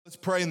Let's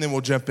pray and then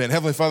we'll jump in.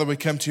 Heavenly Father, we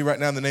come to you right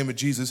now in the name of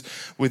Jesus.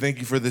 We thank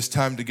you for this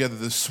time together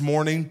this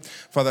morning.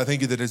 Father, I thank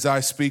you that as I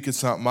speak,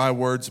 it's not my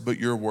words, but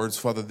your words,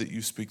 Father, that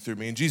you speak through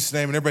me. In Jesus'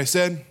 name, and everybody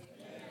said,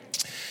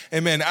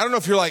 Amen. I don't know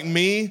if you're like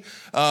me,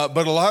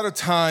 but a lot of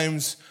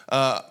times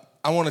I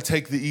want to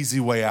take the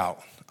easy way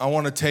out. I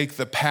want to take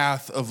the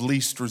path of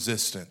least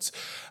resistance.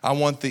 I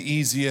want the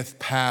easiest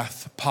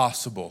path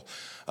possible.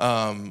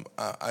 I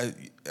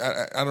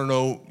don't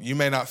know, you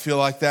may not feel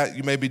like that.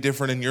 You may be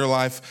different in your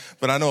life,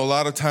 but I know a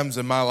lot of times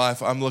in my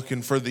life, I'm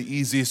looking for the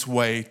easiest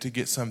way to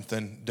get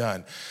something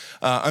done.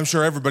 I'm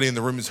sure everybody in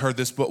the room has heard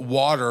this, but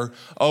water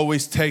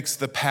always takes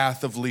the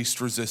path of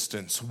least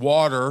resistance.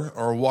 Water,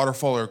 or a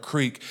waterfall or a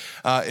creek,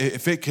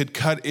 if it could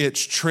cut its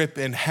trip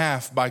in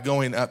half by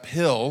going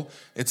uphill,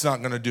 it's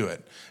not going to do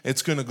it.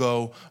 It's going to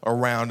go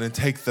around and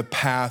take the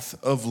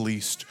path of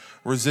least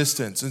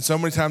resistance. And so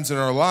many times in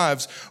our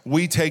lives,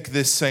 we take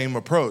this same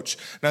approach.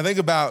 Now think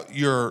about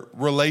your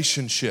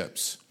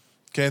relationships.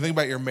 Okay, think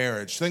about your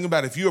marriage. Think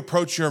about if you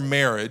approach your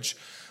marriage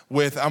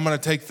with, I'm going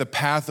to take the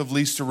path of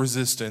least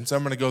resistance,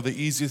 I'm going to go the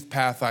easiest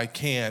path I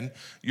can,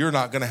 you're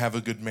not going to have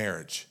a good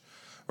marriage,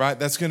 right?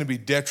 That's going to be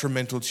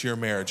detrimental to your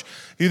marriage.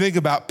 You think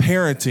about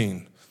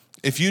parenting.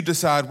 If you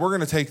decide we're going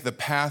to take the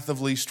path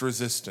of least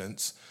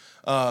resistance,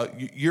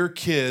 your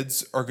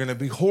kids are going to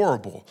be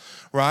horrible,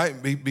 right?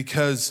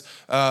 Because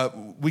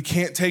we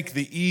can't take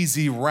the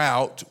easy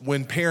route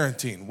when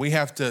parenting. We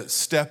have to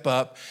step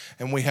up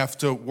and we have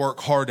to work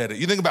hard at it.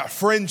 You think about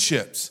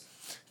friendships,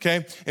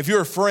 okay? If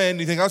you're a friend,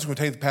 you think, I'm just going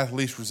to take the path of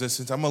least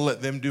resistance. I'm going to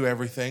let them do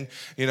everything.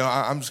 You know,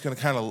 I'm just going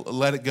to kind of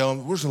let it go.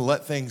 We're just going to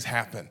let things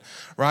happen,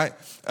 right?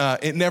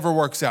 It never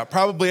works out.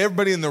 Probably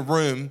everybody in the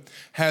room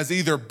has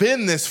either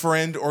been this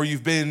friend or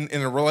you've been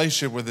in a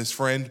relationship with this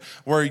friend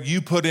where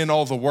you put in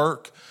all the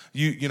work.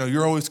 You know,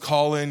 you're always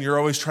calling, you're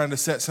always trying to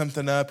set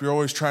something up, you're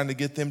always trying to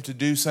get them to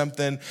do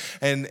something,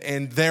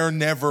 and they're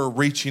never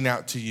reaching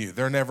out to you.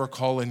 They're never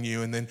calling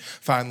you, and then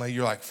finally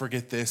you're like,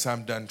 forget this,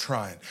 I'm done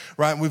trying,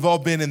 right? We've all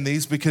been in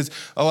these because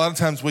a lot of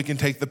times we can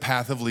take the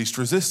path of least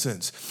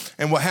resistance.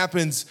 And what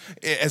happens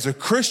as a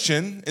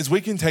Christian is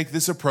we can take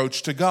this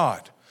approach to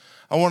God.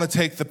 I want to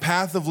take the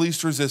path of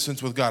least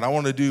resistance with God. I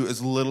want to do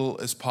as little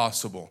as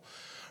possible,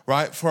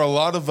 right? For a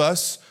lot of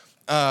us,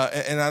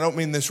 and I don't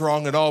mean this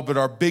wrong at all, but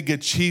our big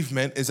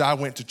achievement is I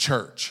went to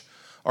church.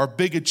 Our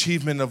big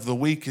achievement of the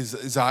week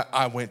is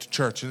I went to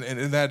church.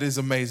 And that is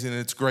amazing. And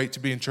it's great to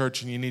be in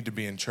church and you need to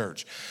be in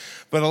church.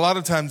 But a lot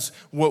of times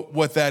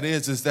what that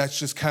is that's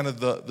just kind of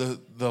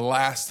the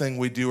last thing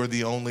we do or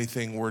the only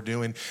thing we're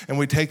doing. And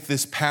we take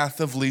this path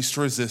of least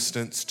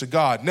resistance to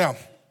God. Now,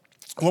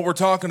 what we're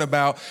talking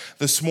about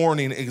this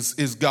morning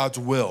is God's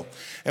will.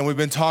 And we've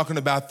been talking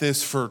about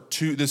this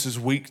this is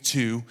week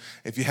 2.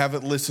 If you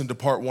haven't listened to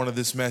part 1 of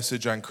this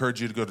message, I encourage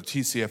you to go to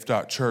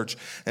tcf.church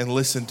and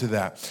listen to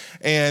that.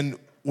 And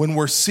when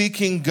we're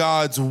seeking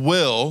God's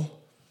will,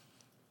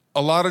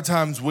 a lot of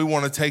times we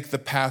want to take the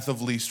path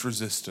of least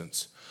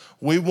resistance.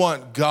 We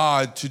want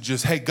God to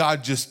just, hey,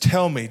 God, just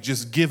tell me,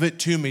 just give it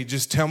to me.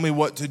 Just tell me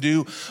what to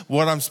do,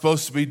 what I'm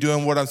supposed to be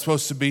doing, what I'm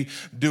supposed to be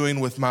doing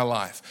with my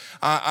life.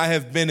 I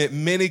have been at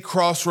many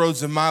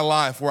crossroads in my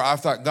life where I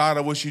thought, God, I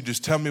wish you'd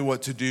just tell me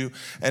what to do,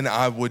 and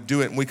I would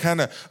do it. And we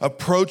kind of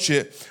approach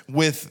it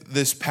with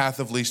this path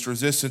of least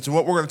resistance. And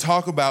what we're going to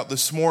talk about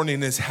this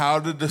morning is how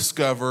to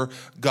discover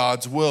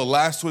God's will.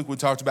 Last week, we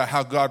talked about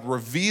how God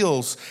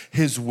reveals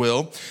his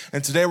will.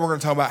 And today, we're going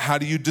to talk about how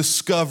do you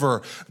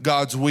discover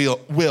God's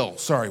will.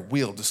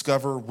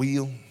 Discover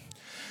wheel.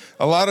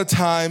 A lot of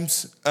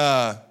times,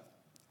 God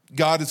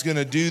is going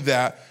to do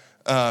that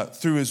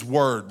through his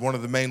word. One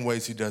of the main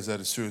ways he does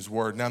that is through his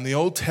word. Now, in the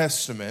Old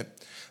Testament,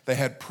 they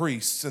had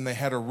priests, and they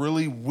had a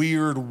really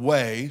weird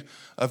way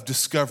of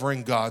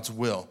discovering God's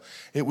will.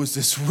 It was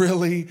this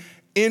really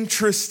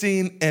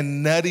interesting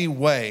and nutty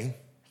way.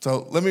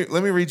 So let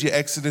me read you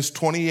Exodus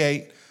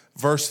 28,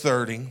 verse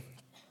 30.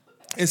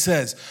 It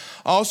says,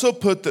 also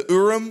put the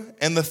Urim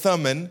and the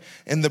Thummim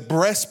in the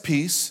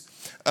breastpiece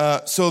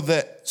so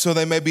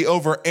they may be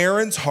over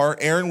Aaron's heart.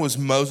 Aaron was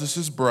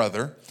Moses'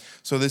 brother.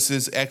 So this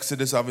is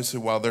Exodus, obviously,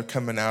 while they're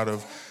coming out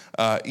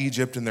of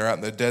Egypt and they're out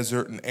in the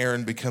desert, and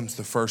Aaron becomes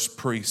the first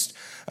priest.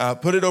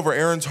 Put it over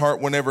Aaron's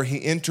heart whenever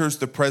he enters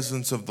the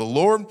presence of the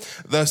Lord.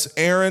 Thus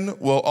Aaron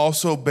will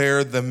also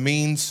bear the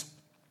means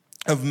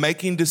of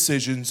making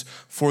decisions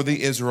for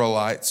the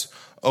Israelites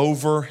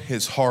over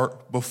his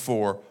heart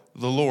before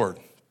the Lord.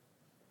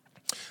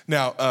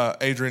 Now,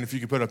 Adrian, if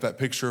you could put up that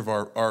picture of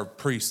our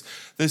priest.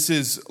 This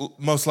is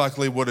most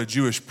likely what a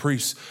Jewish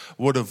priest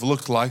would have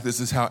looked like.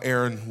 This is how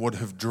Aaron would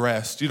have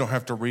dressed. You don't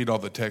have to read all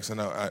the text. I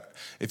know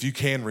if you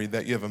can read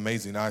that, you have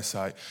amazing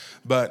eyesight.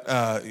 But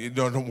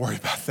don't worry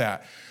about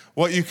that.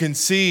 What you can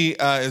see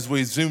as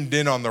we zoomed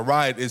in on the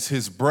right is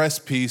his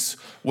breastpiece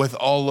with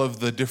all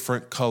of the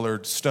different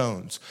colored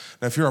stones.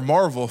 Now, if you're a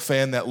Marvel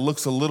fan, that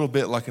looks a little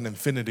bit like an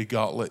Infinity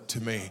Gauntlet to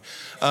me.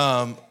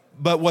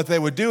 But what they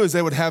would do is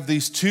they would have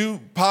these two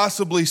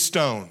possibly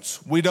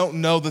stones. We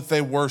don't know that they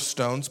were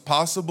stones,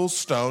 possible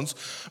stones,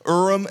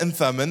 Urim and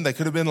Thummim. They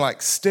could have been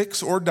like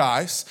sticks or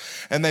dice,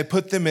 and they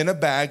put them in a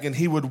bag, and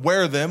he would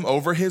wear them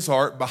over his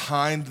heart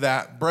behind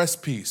that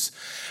breastpiece.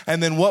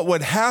 And then what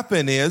would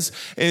happen is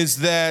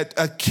that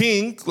a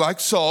king like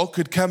Saul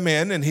could come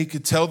in and he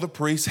could tell the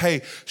priest,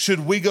 hey,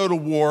 should we go to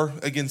war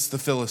against the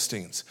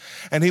Philistines?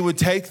 And he would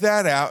take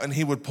that out and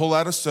he would pull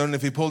out a stone. And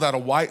if he pulled out a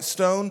white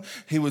stone,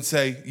 he would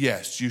say,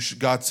 yes, you should.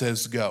 God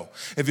says go.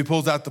 If he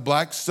pulls out the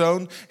black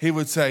stone, he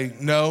would say,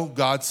 no,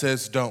 God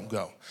says don't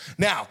go.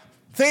 Now,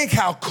 think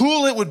how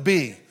cool it would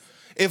be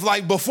if,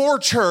 like, before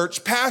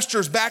church,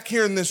 pastor's back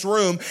here in this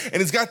room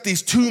and he's got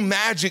these two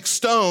magic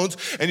stones,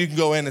 and you can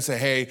go in and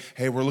say,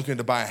 hey, we're looking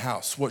to buy a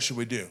house. What should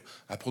we do?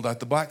 I pulled out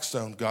the black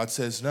stone. God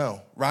says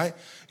no, right?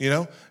 You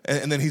know?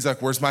 And then he's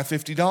like, where's my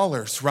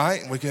 $50, right?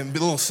 And we can be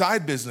a little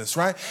side business,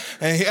 right?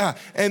 And yeah.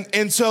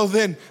 And so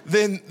then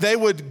they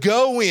would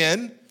go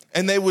in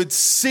and they would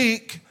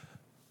seek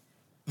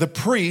the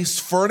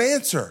priest for an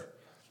answer.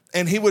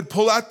 And he would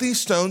pull out these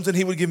stones and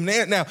he would give them an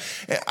answer. Now,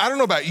 I don't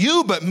know about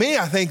you, but me,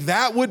 I think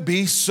that would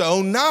be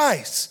so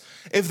nice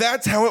if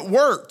that's how it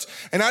worked.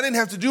 And I didn't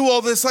have to do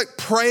all this like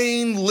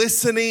praying,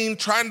 listening,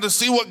 trying to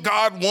see what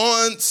God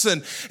wants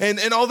and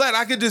all that.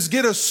 I could just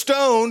get a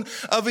stone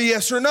of a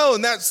yes or no.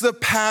 And that's the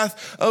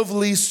path of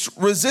least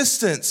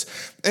resistance.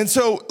 And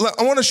so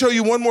I want to show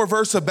you one more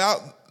verse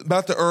about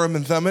the Urim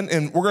and Thummim.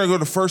 And we're going to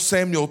go to 1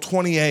 Samuel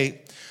 28.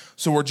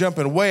 So we're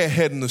jumping way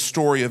ahead in the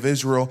story of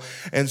Israel,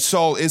 and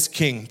Saul is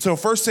king. So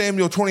 1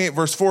 Samuel 28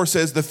 verse 4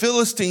 says, the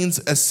Philistines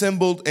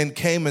assembled and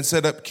came and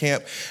set up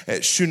camp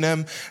at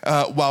Shunem,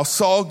 while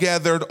Saul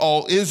gathered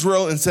all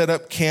Israel and set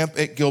up camp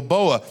at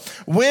Gilboa.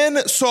 When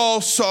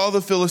Saul saw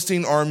the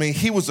Philistine army,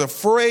 he was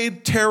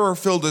afraid, terror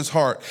filled his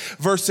heart.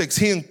 Verse 6,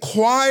 he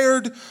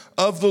inquired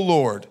of the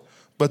Lord,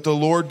 but the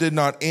Lord did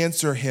not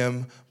answer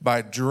him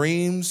by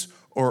dreams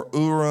or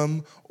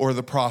Urim or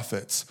the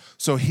prophets.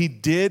 So he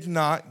did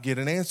not get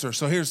an answer.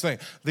 So here's the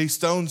thing. These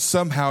stones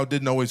somehow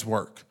didn't always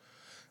work.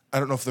 I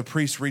don't know if the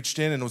priest reached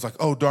in and was like,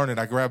 oh, darn it,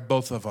 I grabbed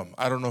both of them.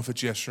 I don't know if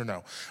it's yes or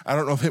no. I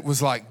don't know if it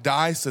was like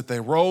dice that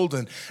they rolled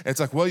and it's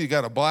like, well, you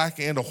got a black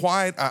and a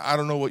white. I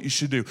don't know what you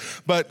should do.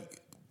 But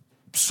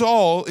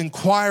Saul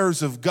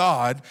inquires of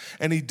God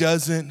and he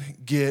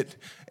doesn't get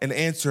an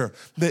answer.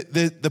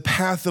 The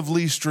path of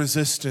least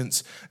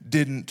resistance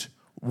didn't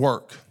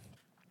work.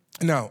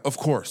 Now, of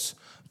course,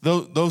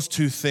 those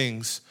two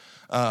things,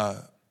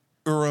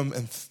 Urim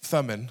and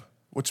Thummim,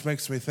 which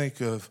makes me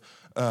think of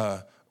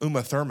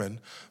Uma Thurman,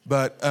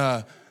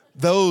 but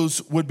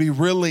those would be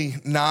really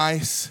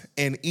nice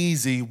and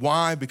easy.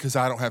 Why? Because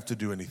I don't have to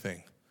do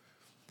anything.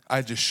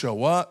 I just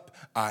show up,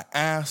 I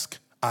ask,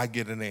 I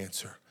get an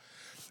answer.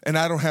 And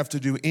I don't have to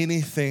do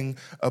anything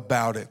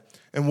about it.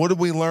 And what did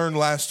we learn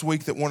last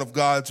week? That one of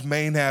God's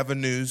main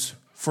avenues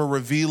for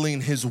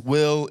revealing his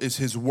will is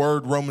his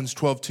word. Romans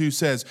 12:2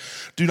 says,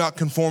 do not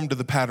conform to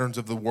the patterns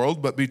of the world,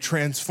 but be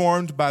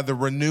transformed by the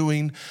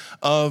renewing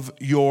of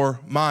your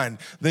mind.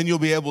 Then you'll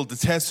be able to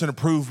test and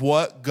approve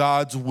what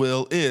God's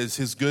will is,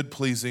 his good,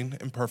 pleasing,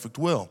 and perfect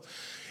will.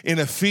 In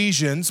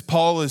Ephesians,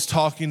 Paul is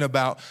talking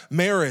about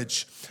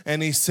marriage,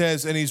 and he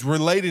says, and he's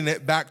relating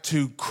it back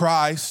to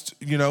Christ,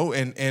 you know,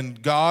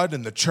 and God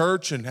and the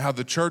church, and how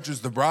the church is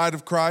the bride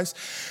of Christ,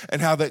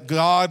 and how that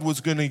God was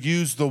going to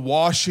use the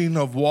washing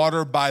of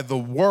water by the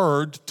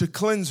word to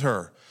cleanse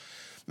her.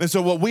 And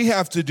so what we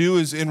have to do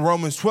is in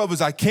Romans 12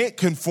 is I can't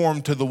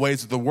conform to the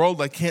ways of the world.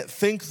 I can't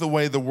think the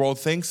way the world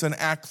thinks and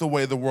act the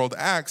way the world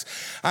acts.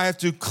 I have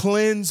to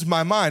cleanse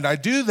my mind. I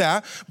do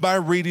that by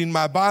reading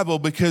my Bible,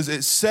 because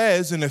it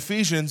says in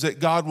Ephesians that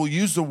God will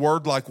use the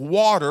word like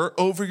water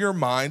over your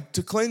mind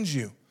to cleanse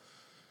you.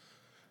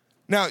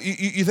 Now,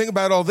 you think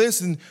about all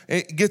this and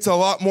it gets a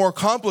lot more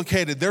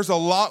complicated. There's a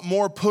lot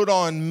more put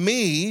on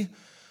me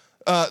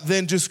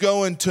than just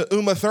going to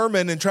Uma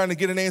Thurman and trying to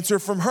get an answer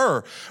from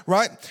her,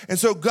 right? And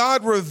so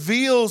God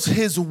reveals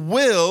his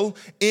will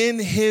in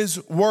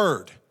his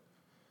word,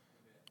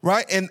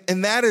 right?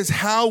 And that is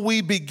how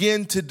we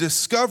begin to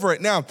discover it.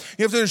 Now,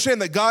 you have to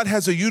understand that God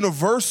has a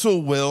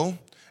universal will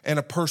and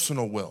a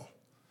personal will,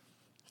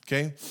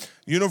 okay?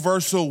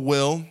 Universal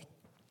will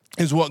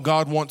is what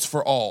God wants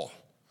for all.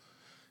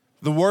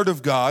 The word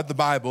of God, the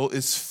Bible,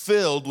 is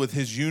filled with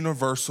his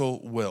universal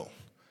will.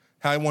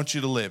 How I want you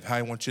to live, how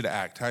I want you to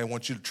act, how I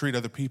want you to treat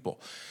other people,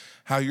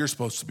 how you're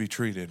supposed to be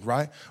treated,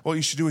 right? What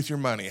you should do with your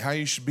money, how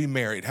you should be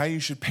married, how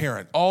you should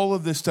parent. All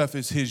of this stuff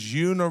is his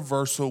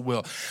universal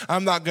will.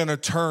 I'm not going to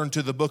turn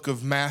to the book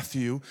of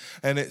Matthew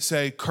and it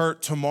say,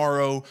 Kurt,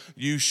 tomorrow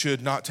you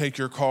should not take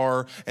your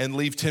car and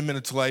leave 10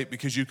 minutes late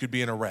because you could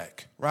be in a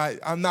wreck, right?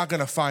 I'm not going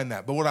to find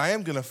that. But what I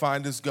am going to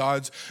find is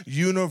God's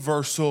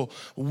universal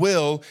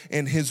will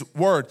in his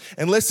word.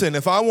 And listen,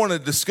 if I want to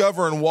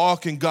discover and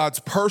walk in God's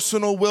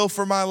personal will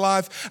for my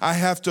life, I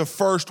have to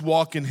first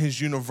walk in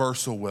his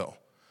universal will.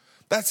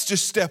 That's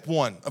just step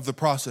one of the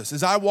process.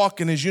 As I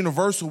walk in his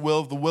universal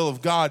will, the will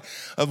of God,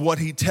 of what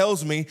he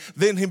tells me,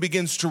 then he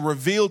begins to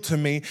reveal to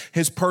me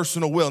his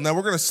personal will. Now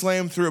we're going to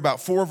slam through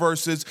about 4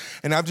 verses,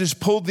 and I've just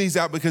pulled these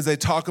out because they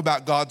talk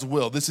about God's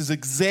will. This is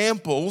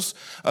examples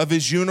of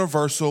his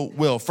universal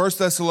will. 1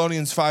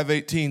 Thessalonians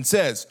 5:18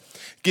 says,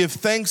 give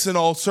thanks in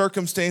all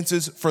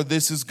circumstances, for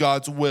this is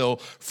God's will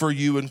for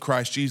you in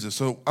Christ Jesus.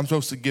 So I'm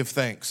supposed to give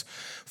thanks.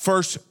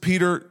 1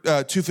 Peter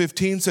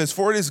 2:15 says,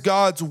 for it is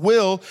God's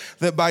will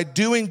that by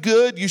doing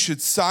good you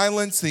should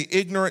silence the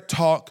ignorant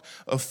talk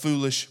of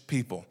foolish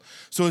people.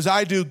 So as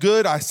I do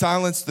good, I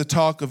silence the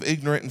talk of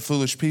ignorant and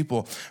foolish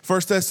people.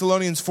 1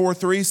 Thessalonians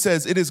 4:3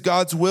 says, it is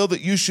God's will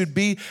that you should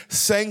be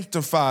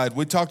sanctified.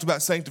 We talked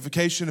about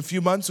sanctification a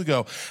few months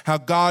ago, how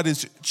God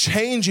is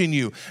changing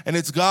you, and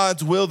it's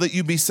God's will that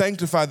you be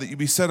sanctified, that you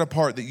be set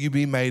apart, that you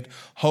be made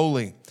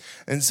holy.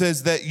 And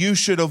says that you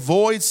should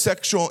avoid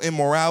sexual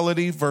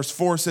immorality. Verse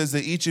 4 says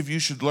that each of you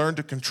should learn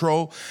to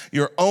control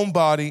your own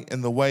body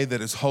in the way that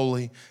is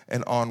holy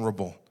and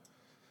honorable.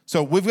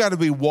 So we've got to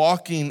be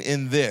walking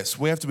in this.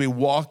 We have to be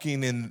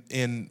walking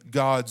in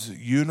God's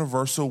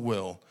universal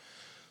will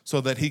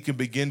so that he can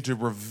begin to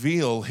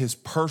reveal his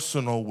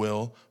personal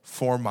will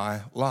for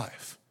my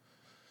life.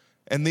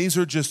 And these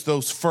are just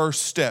those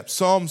first steps.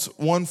 Psalms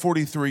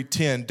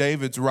 143:10,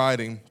 David's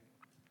writing,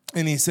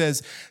 and he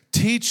says,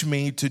 teach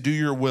me to do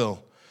your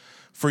will,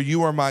 for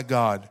you are my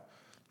God.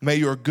 May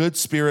your good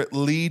spirit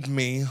lead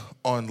me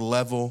on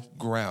level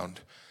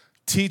ground.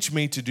 Teach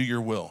me to do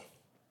your will.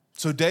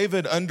 So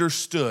David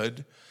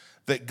understood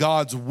that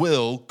God's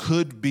will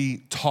could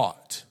be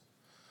taught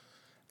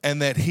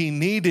and that he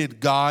needed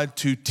God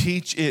to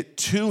teach it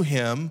to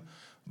him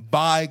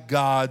by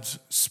God's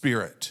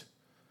Spirit.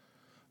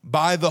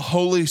 By the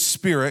Holy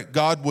Spirit,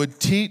 God would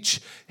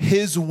teach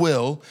his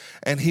will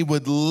and he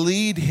would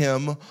lead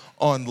him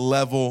on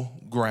level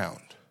ground.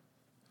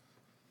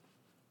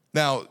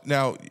 Now,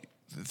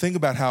 think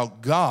about how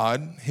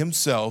God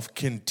himself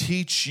can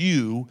teach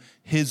you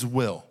his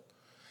will.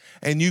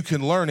 And you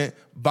can learn it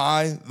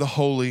by the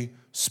Holy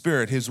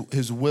Spirit.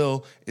 His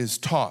will is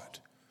taught.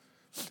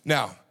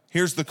 Now,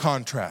 here's the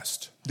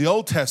contrast. The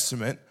Old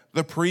Testament,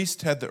 the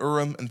priest had the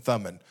Urim and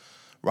Thummim,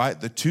 right?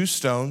 The 2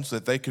 stones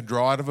that they could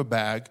draw out of a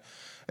bag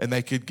and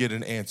they could get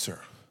an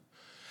answer.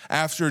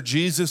 After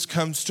Jesus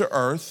comes to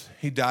earth,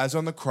 he dies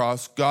on the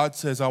cross, God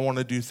says, I want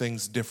to do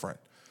things different.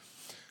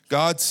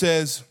 God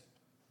says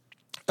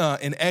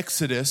in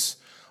Exodus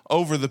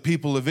over the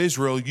people of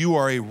Israel, you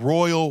are a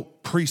royal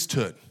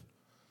priesthood.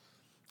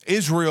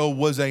 Israel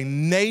was a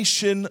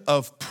nation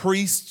of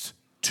priests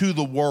to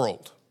the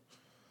world.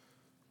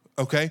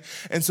 Okay?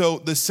 And so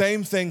the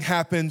same thing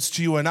happens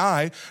to you and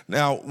I.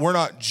 Now, we're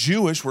not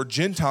Jewish, we're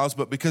Gentiles,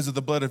 but because of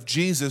the blood of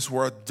Jesus,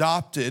 we're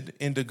adopted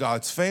into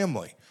God's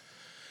family.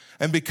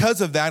 And because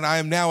of that, I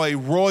am now a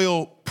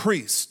royal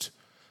priest.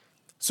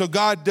 So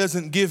God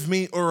doesn't give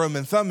me Urim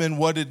and Thummim.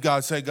 What did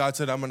God say? God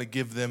said, I'm going to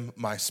give them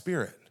my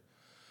Spirit.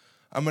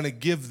 I'm going to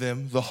give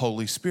them the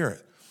Holy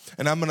Spirit.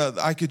 And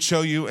I could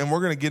show you, and we're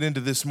going to get into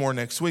this more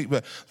next week,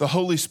 but the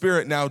Holy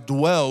Spirit now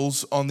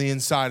dwells on the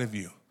inside of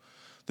you.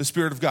 The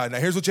Spirit of God. Now,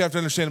 here's what you have to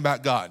understand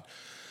about God.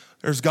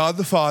 There's God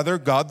the Father,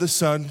 God the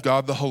Son,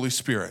 God the Holy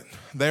Spirit.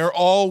 They are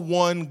all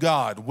one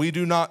God. We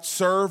do not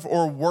serve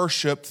or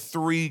worship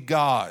 3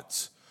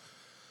 gods.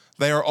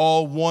 They are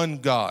all one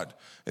God.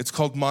 It's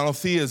called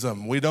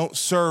monotheism. We don't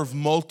serve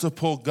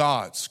multiple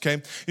gods,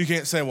 okay? You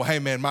can't say, well, hey,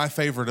 man, my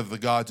favorite of the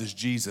gods is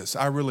Jesus.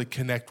 I really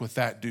connect with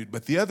that dude.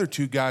 But the other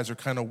 2 guys are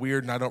kind of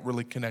weird, and I don't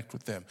really connect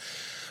with them.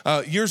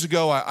 Years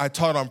ago, I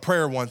taught on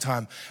prayer one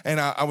time, and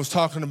I was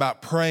talking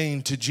about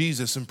praying to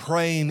Jesus and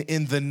praying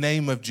in the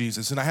name of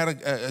Jesus. And I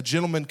had a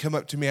gentleman come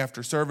up to me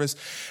after service,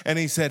 and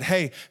he said,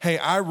 hey,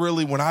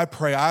 when I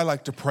pray, I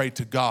like to pray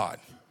to God.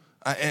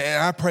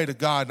 I pray to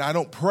God, and I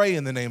don't pray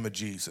in the name of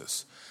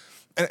Jesus.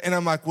 And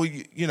I'm like, well,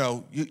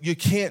 you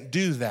can't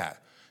do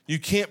that. You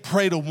can't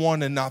pray to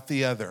one and not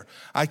the other.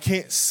 I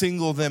can't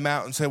single them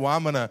out and say, well,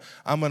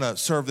 I'm gonna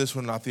serve this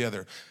one, not the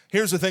other.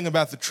 Here's the thing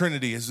about the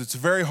Trinity is it's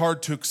very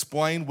hard to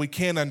explain. We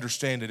can't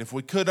understand it. If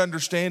we could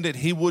understand it,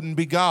 he wouldn't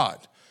be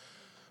God.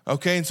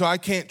 Okay, and so I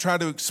can't try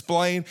to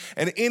explain,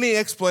 and any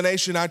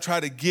explanation I try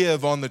to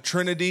give on the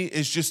Trinity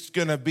is just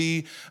going to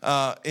be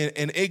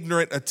an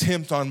ignorant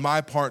attempt on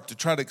my part to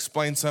try to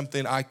explain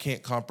something I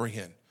can't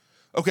comprehend.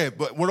 Okay,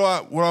 but what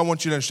I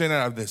want you to understand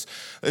out of this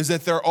is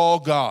that they're all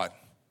God.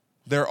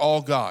 They're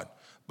all God,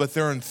 but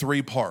they're in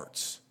 3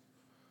 parts.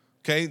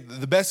 Okay,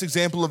 the best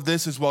example of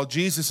this is while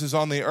Jesus is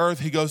on the earth,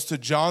 he goes to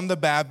John the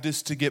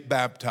Baptist to get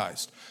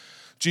baptized.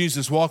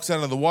 Jesus walks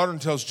out of the water and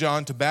tells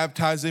John to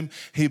baptize him.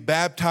 He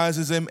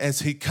baptizes him. As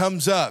he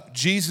comes up,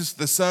 Jesus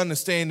the Son is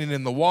standing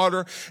in the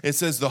water. It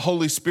says the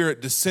Holy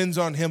Spirit descends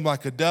on him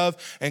like a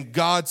dove, and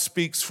God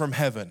speaks from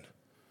heaven.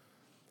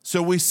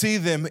 So we see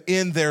them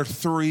in their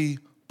 3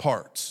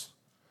 parts.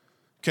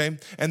 Okay?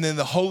 And then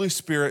the Holy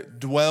Spirit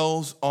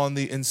dwells on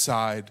the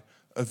inside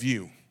of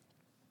you.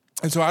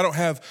 And so I don't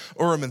have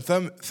Urim and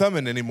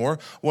Thummim anymore.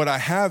 What I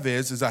have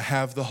is I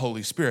have the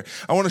Holy Spirit.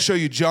 I want to show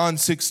you John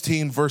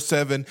 16, verse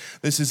 7.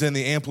 This is in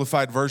the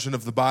Amplified version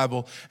of the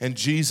Bible, and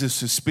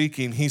Jesus is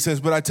speaking. He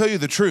says, "But I tell you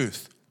the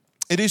truth,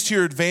 it is to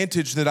your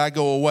advantage that I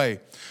go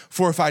away.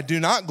 For if I do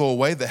not go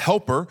away, the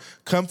helper,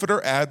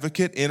 comforter,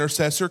 advocate,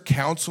 intercessor,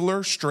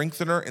 counselor,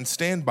 strengthener, and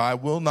standby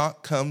will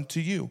not come to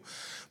you.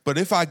 But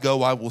if I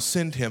go, I will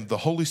send him, the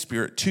Holy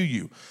Spirit, to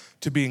you,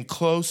 to be in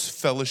close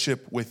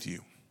fellowship with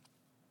you."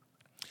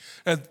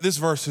 Now, this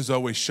verse has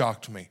always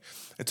shocked me.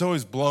 It's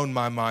always blown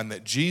my mind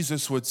that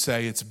Jesus would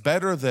say, it's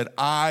better that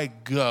I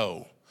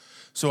go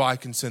so I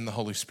can send the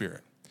Holy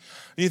Spirit.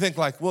 And you think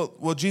like,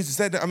 well, Jesus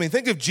said that. I mean,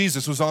 think if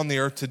Jesus was on the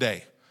earth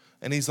today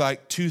and he's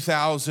like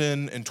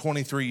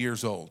 2,023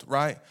 years old,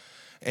 right?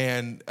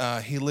 And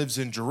he lives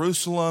in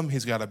Jerusalem.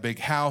 He's got a big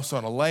house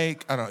on a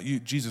lake. I don't know,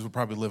 Jesus would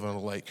probably live on a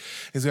lake.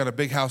 He's got a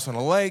big house on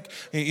a lake.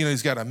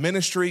 He's got a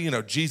ministry,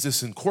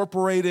 Jesus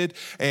Incorporated.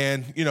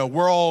 And,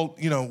 we're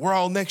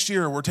all next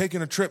year, we're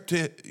taking a trip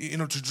to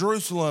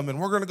Jerusalem, and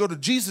we're going to go to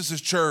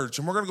Jesus's church,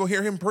 and we're going to go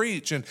hear him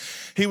preach. And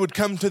he would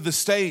come to the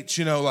States,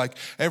 like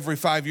every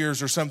 5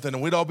 years or something,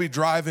 and we'd all be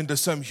driving to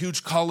some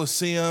huge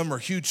coliseum or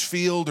huge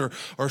field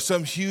or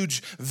some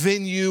huge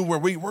venue where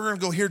we're going to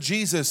go hear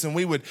Jesus, and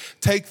we would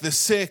take the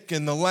sick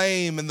and the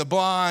lame and the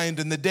blind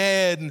and the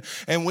dead,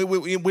 and we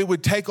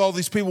would take all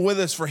these people with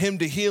us for him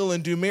to heal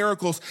and do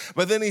miracles.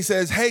 But then he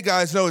says, hey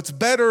guys, no, it's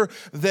better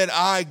that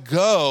I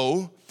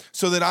go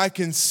so that I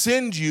can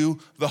send you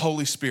the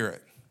Holy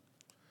Spirit.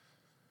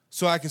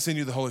 So I can send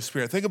you the Holy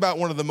Spirit. Think about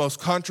one of the most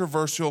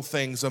controversial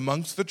things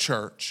amongst the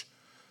church.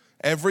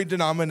 Every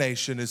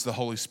denomination is the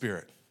Holy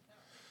Spirit.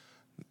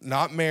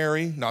 Not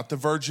Mary, not the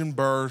virgin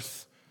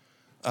birth,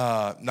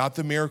 not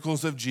the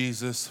miracles of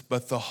Jesus,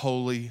 but the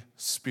Holy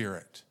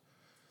Spirit.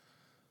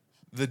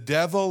 The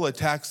devil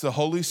attacks the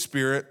Holy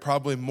Spirit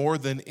probably more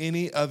than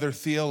any other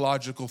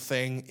theological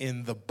thing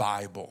in the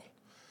Bible.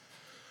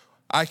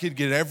 I could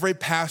get every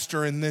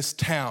pastor in this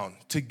town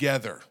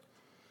together,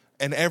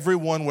 and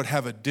everyone would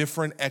have a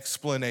different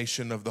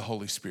explanation of the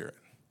Holy Spirit.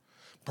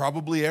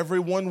 Probably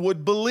everyone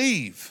would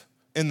believe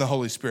in the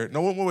Holy Spirit. No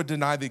one would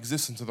deny the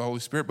existence of the Holy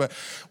Spirit, but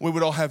we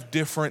would all have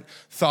different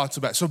thoughts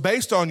about it. So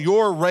based on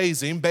your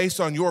raising, based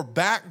on your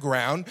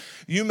background,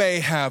 you may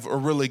have a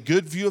really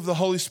good view of the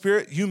Holy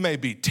Spirit. You may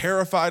be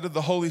terrified of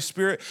the Holy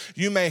Spirit.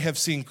 You may have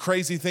seen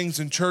crazy things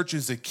in church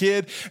as a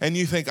kid, and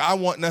you think, I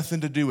want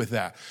nothing to do with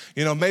that.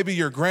 Maybe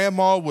your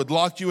grandma would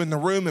lock you in the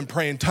room and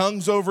pray in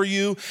tongues over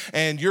you,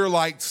 and you're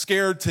like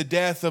scared to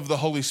death of the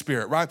Holy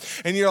Spirit, right?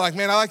 And you're like,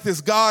 man, I like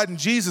this God and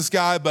Jesus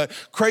guy, but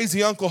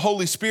crazy Uncle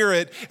Holy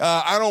Spirit,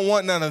 I don't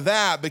want none of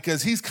that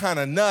because he's kind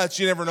of nuts.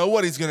 You never know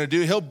what he's going to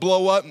do. He'll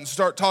blow up and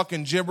start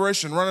talking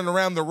gibberish and running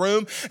around the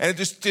room, and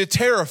it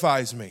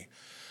terrifies me.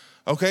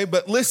 Okay,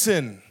 but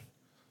listen,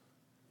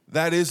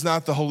 that is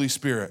not the Holy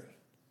Spirit.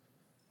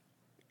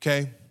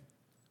 Okay?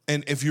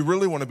 And if you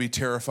really want to be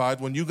terrified,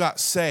 when you got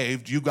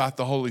saved, you got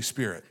the Holy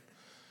Spirit.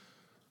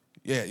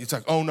 Yeah, it's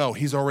like, oh no,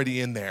 he's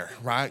already in there,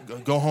 right?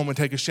 Go home and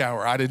take a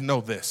shower. I didn't know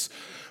this,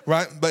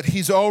 right? But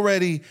he's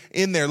already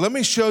in there. Let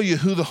me show you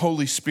who the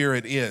Holy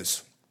Spirit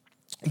is.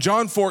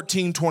 John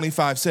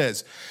 14:25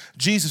 says,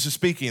 Jesus is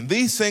speaking,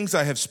 "These things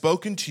I have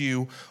spoken to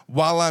you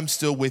while I'm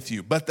still with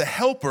you. But the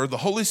Helper, the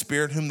Holy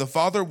Spirit, whom the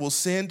Father will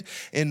send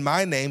in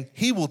my name,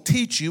 he will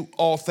teach you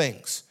all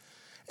things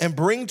and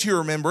bring to your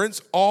remembrance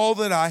all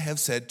that I have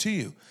said to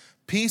you.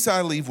 Peace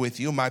I leave with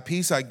you, my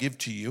peace I give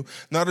to you.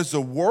 Not as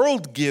the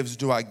world gives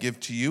do I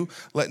give to you.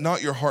 Let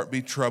not your heart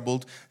be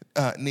troubled,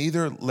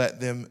 neither let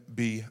them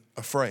be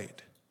afraid."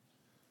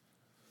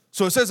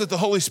 So it says that the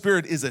Holy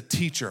Spirit is a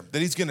teacher,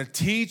 that he's going to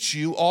teach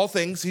you all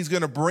things. He's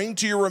going to bring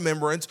to your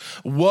remembrance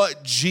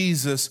what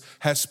Jesus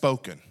has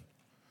spoken.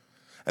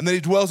 And then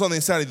he dwells on the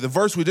inside of you. The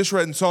verse we just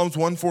read in Psalms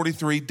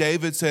 143,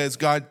 David says,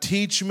 God,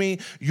 teach me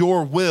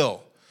your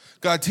will.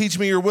 God, teach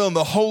me your will. And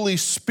the Holy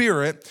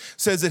Spirit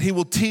says that he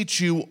will teach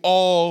you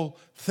all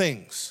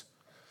things.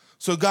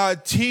 So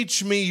God,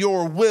 teach me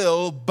your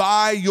will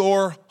by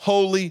your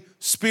Holy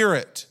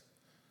Spirit.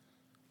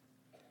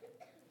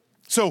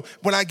 So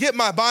when I get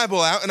my Bible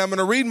out, and I'm going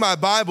to read my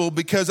Bible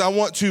because I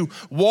want to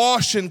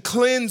wash and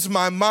cleanse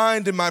my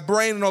mind and my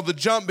brain and all the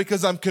junk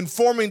because I'm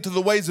conforming to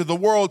the ways of the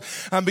world.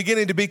 I'm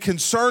beginning to be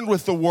concerned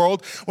with the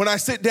world. When I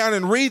sit down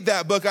and read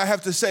that book, I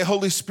have to say,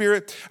 Holy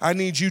Spirit, I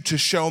need you to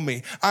show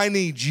me. I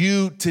need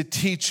you to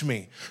teach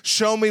me.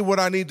 Show me what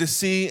I need to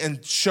see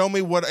and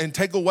and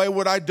take away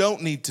what I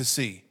don't need to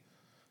see.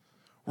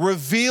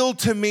 Reveal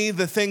to me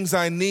the things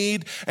I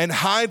need and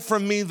hide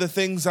from me the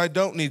things I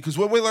don't need. Because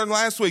what we learned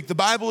last week, the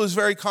Bible is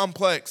very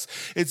complex.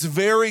 It's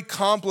very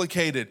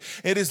complicated.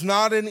 It is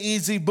not an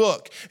easy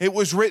book. It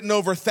was written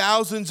over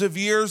thousands of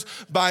years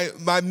by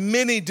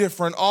many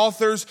different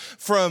authors,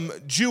 from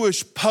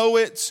Jewish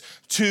poets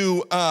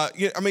to,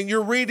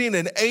 you're reading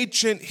an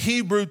ancient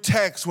Hebrew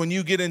text when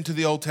you get into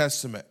the Old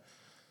Testament.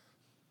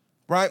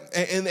 right?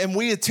 And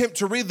we attempt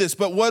to read this,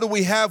 but what do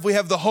we have? We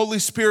have the Holy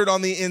Spirit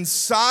on the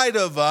inside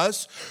of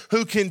us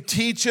who can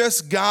teach us,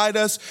 guide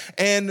us,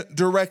 and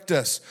direct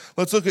us.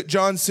 Let's look at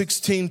John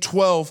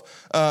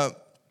 16:12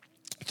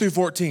 through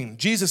 14.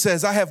 Jesus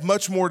says, I have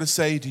much more to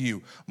say to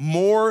you,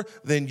 more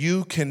than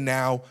you can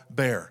now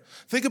bear.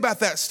 Think about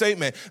that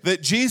statement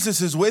that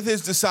Jesus is with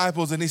his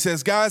disciples and he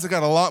says, guys, I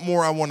got a lot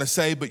more I want to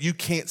say, but you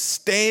can't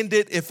stand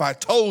it if I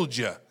told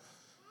you.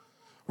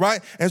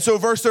 Right? And so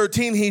verse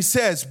 13, he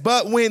says,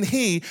 but when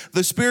he,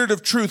 the Spirit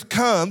of truth,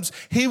 comes,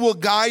 he will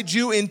guide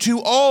you into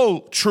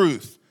all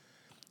truth.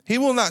 He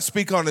will not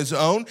speak on his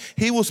own.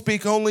 He will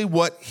speak only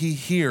what he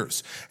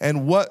hears, and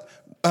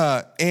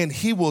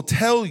he will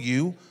tell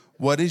you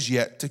what is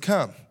yet to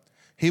come.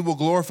 He will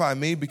glorify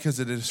me because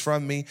it is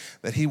from me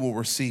that he will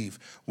receive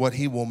what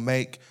he will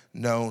make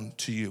known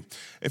to you.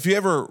 If you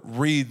ever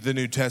read the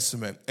New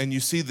Testament and you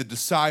see the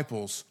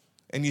disciples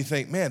and you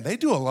think, man, they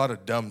do a lot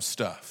of dumb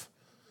stuff.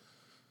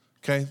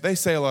 Okay, they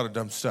say a lot of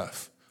dumb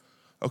stuff.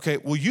 Okay,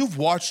 well, you've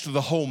watched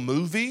the whole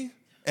movie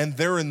and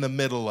they're in the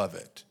middle of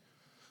it.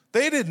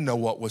 They didn't know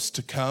what was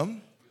to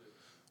come,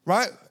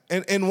 right?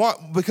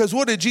 Because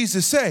what did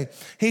Jesus say?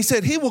 He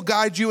said, he will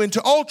guide you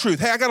into all truth.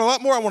 Hey, I got a lot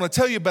more I want to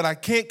tell you, but I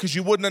can't because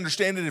you wouldn't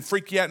understand it. It'd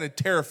freak you out and it'd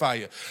terrify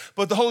you.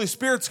 But the Holy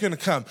Spirit's going to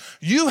come.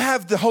 You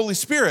have the Holy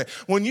Spirit.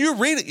 When you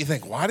read it, you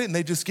think, why didn't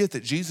they just get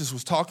that Jesus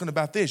was talking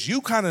about this?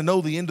 You kind of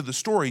know the end of the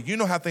story. You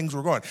know how things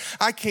were going.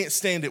 I can't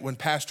stand it when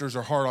pastors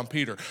are hard on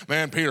Peter.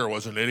 Man, Peter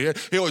was an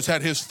idiot. He always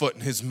had his foot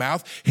in his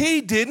mouth.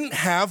 He didn't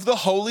have the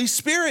Holy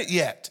Spirit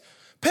yet.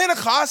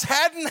 Pentecost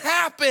hadn't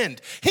happened.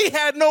 He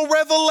had no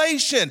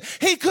revelation.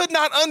 He could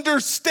not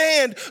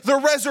understand the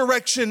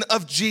resurrection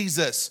of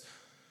Jesus.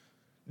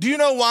 Do you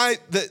know why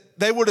that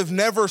they would have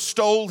never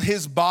stole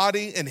his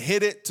body and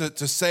hid it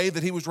to say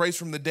that he was raised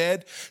from the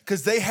dead?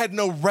 Because they had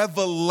no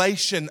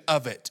revelation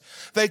of it.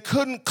 They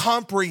couldn't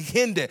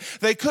comprehend it.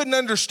 They couldn't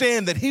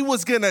understand that he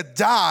was going to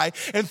die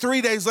and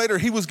 3 days later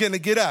he was going to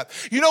get up.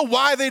 You know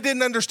why they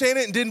didn't understand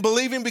it and didn't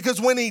believe him?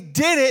 Because when he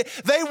did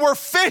it, they were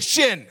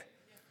fishing.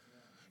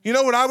 You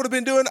know what I would have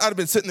been doing? I'd have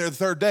been sitting there the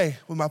third day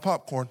with my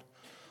popcorn.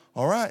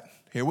 All right,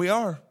 here we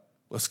are.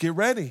 Let's get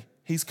ready.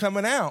 He's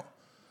coming out.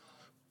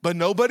 But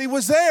nobody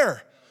was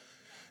there.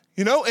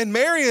 You know, and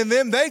Mary and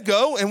them, they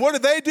go, and what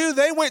did?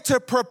 They went to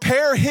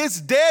prepare his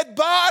dead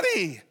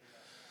body.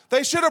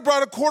 They should have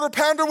brought a quarter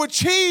pounder with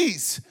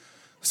cheese.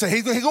 Say,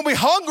 he's going to be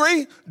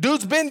hungry.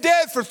 Dude's been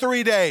dead for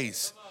 3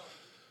 days.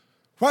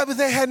 Right, but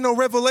they had no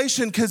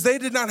revelation because they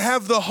did not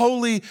have the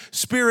Holy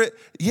Spirit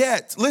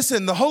yet.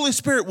 Listen, the Holy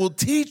Spirit will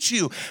teach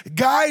you,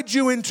 guide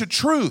you into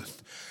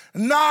truth,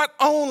 not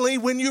only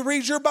when you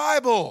read your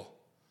Bible,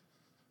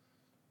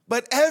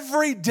 but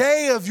every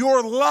day of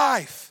your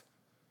life.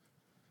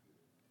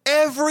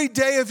 Every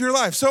day of your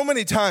life. So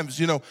many times,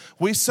 you know,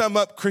 we sum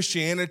up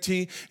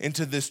Christianity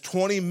into this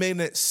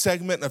 20-minute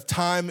segment of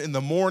time in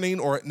the morning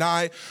or at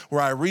night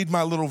where I read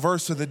my little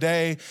verse of the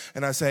day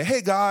and I say,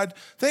 hey, God,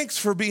 thanks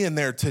for being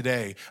there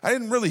today. I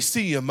didn't really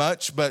see you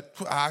much, but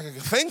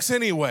thanks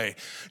anyway.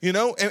 You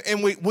know,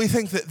 and we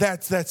think that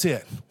that's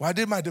it. Well, I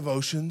did my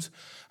devotions.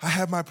 I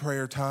had my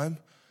prayer time.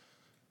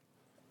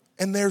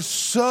 And there's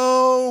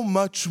so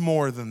much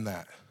more than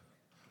that.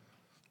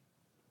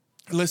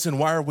 Listen,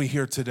 why are we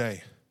here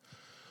today?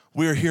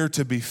 We're here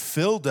to be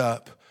filled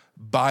up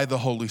by the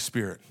Holy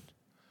Spirit.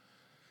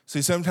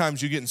 See,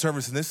 sometimes you get in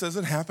service, and this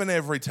doesn't happen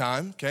every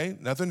time, okay?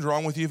 Nothing's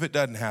wrong with you if it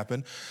doesn't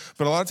happen.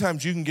 But a lot of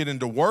times you can get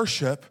into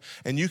worship,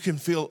 and you can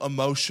feel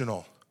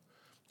emotional.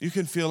 You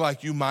can feel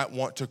like you might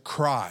want to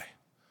cry.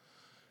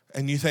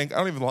 And you think, I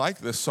don't even like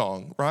this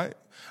song, right?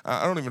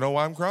 I don't even know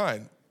why I'm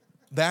crying.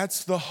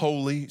 That's the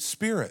Holy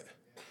Spirit.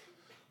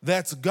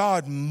 That's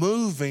God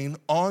moving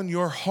on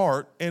your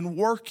heart and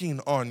working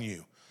on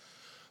you.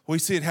 We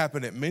see it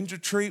happen at Men's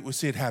Retreat. We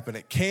see it happen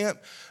at camp,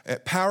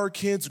 at Power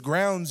Kids,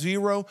 Ground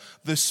Zero.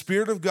 The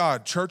Spirit of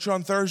God, church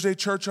on Thursday,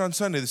 church on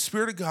Sunday, the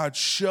Spirit of God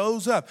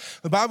shows up.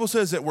 The Bible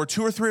says that where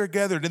 2 or 3 are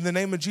gathered in the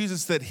name of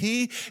Jesus, that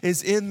he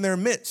is in their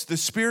midst. The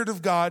Spirit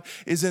of God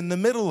is in the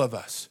middle of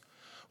us.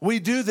 We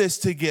do this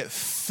to get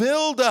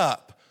filled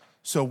up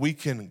so we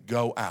can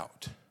go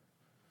out.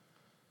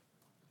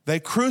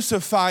 They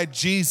crucified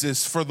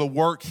Jesus for the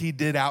work he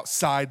did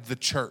outside the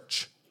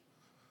church.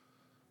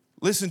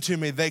 Listen to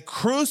me. They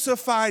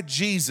crucified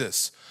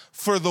Jesus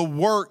for the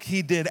work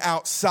he did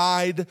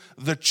outside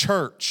the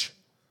church.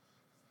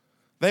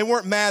 They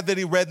weren't mad that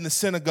he read in the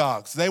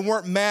synagogues. They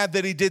weren't mad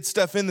that he did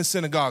stuff in the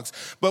synagogues.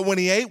 But when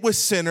he ate with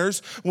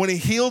sinners, when he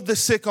healed the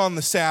sick on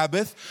the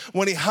Sabbath,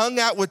 when he hung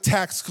out with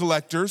tax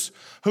collectors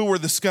who were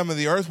the scum of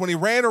the earth, when he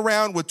ran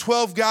around with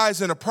 12 guys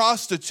and a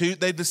prostitute,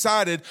 they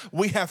decided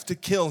we have to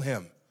kill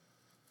him.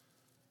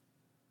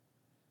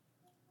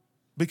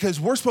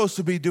 Because we're supposed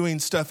to be doing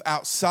stuff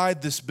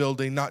outside this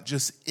building, not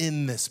just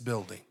in this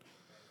building.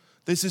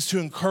 This is to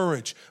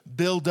encourage,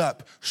 build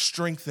up,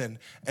 strengthen,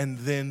 and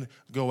then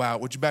go out.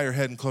 Would you bow your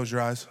head and close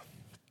your eyes?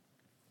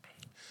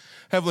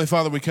 Heavenly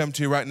Father, we come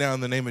to you right now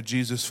in the name of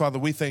Jesus. Father,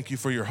 we thank you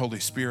for your Holy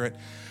Spirit.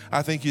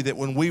 I thank you that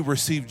when we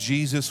received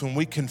Jesus, when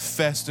we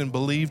confessed and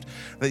believed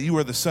that you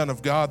are the Son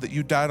of God, that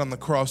you died on the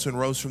cross and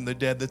rose from the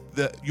dead,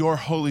 that your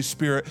Holy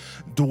Spirit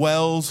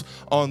dwells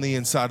on the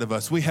inside of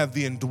us. We have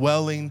the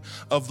indwelling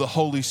of the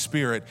Holy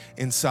Spirit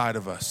inside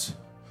of us.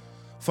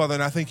 Father,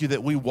 and I thank you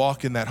that we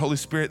walk in that. Holy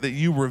Spirit, that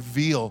you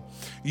reveal,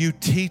 you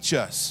teach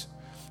us,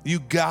 you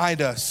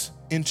guide us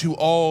into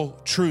all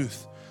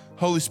truth.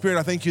 Holy Spirit,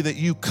 I thank you that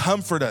you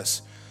comfort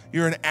us.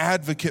 You're an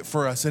advocate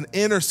for us, an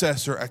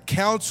intercessor, a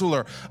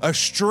counselor, a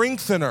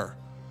strengthener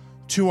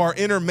to our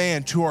inner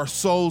man, to our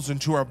souls,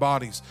 and to our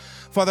bodies.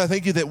 Father, I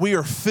thank you that we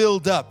are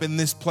filled up in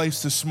this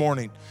place this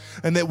morning,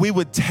 and that we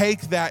would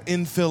take that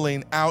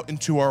infilling out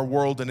into our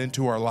world and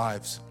into our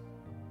lives,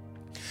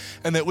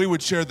 and that we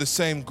would share the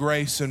same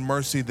grace and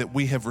mercy that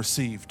we have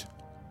received.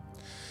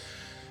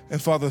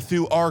 And Father,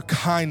 through our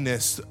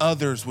kindness,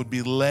 others would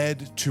be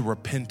led to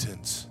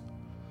repentance.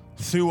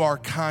 Through our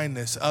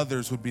kindness,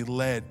 others would be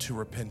led to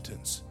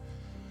repentance.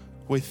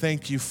 We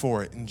thank you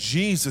for it. In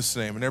Jesus'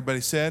 name. And everybody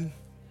said,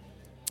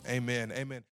 amen. Amen.